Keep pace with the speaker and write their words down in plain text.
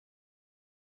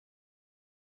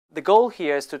The goal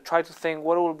here is to try to think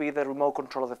what will be the remote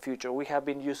control of the future. We have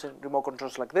been using remote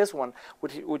controls like this one,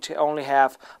 which only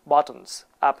have buttons,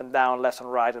 up and down, left and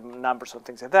right, and numbers and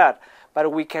things like that. But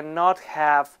we cannot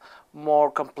have more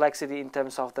complexity in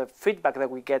terms of the feedback that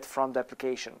we get from the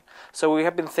application. So we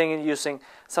have been thinking using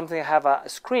something that have a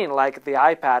screen like the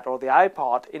iPad or the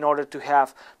iPod in order to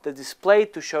have the display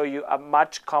to show you a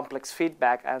much complex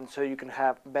feedback, and so you can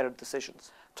have better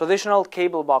decisions. Traditional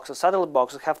cable boxes, satellite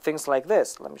boxes have things like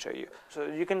this. Let me show you. So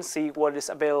you can see what is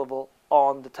available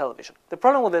on the television. The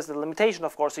problem with this, the limitation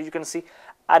of course, is you can see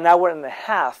an hour and a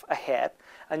half ahead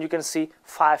and you can see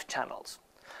 5 channels.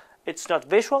 It's not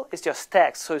visual, it's just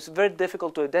text, so it's very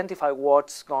difficult to identify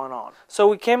what's going on. So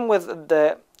we came with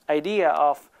the idea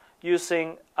of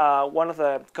using one of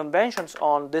the conventions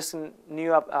on this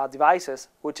new devices,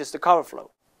 which is the cover flow.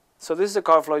 So this is the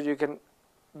cover flow. You can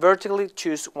vertically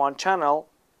choose one channel,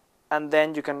 and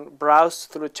then you can browse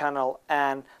through the channel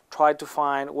and try to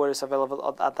find what is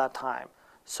available at that time.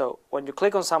 So when you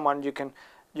click on someone, you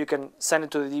can send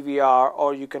it to the DVR,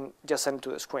 or you can just send it to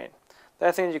the screen. The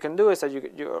other thing you can do is that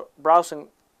you're browsing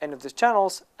any of these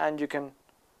channels, and you can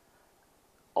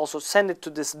also send it to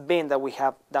this bin that we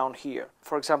have down here.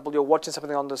 For example, you're watching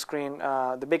something on the screen,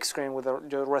 the big screen with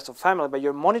the rest of the family, but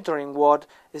you're monitoring what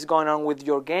is going on with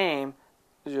your game,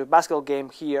 your basketball game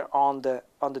here on the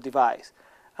device.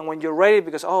 And when you're ready,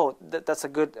 because that's a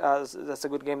good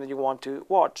game that you want to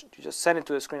watch, you just send it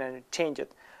to the screen and you change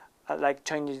it, like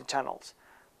changing channels.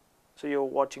 So you're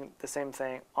watching the same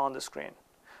thing on the screen.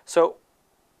 So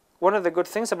one of the good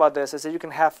things about this is that you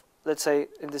can have, let's say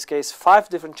in this case, 5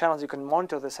 different channels you can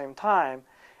monitor at the same time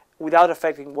without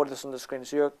affecting what is on the screen.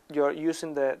 So you're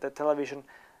using the television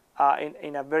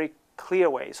in a very clear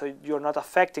way. So you're not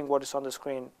affecting what is on the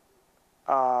screen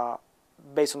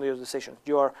based on your decisions.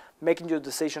 You are making your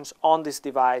decisions on this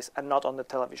device and not on the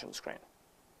television screen.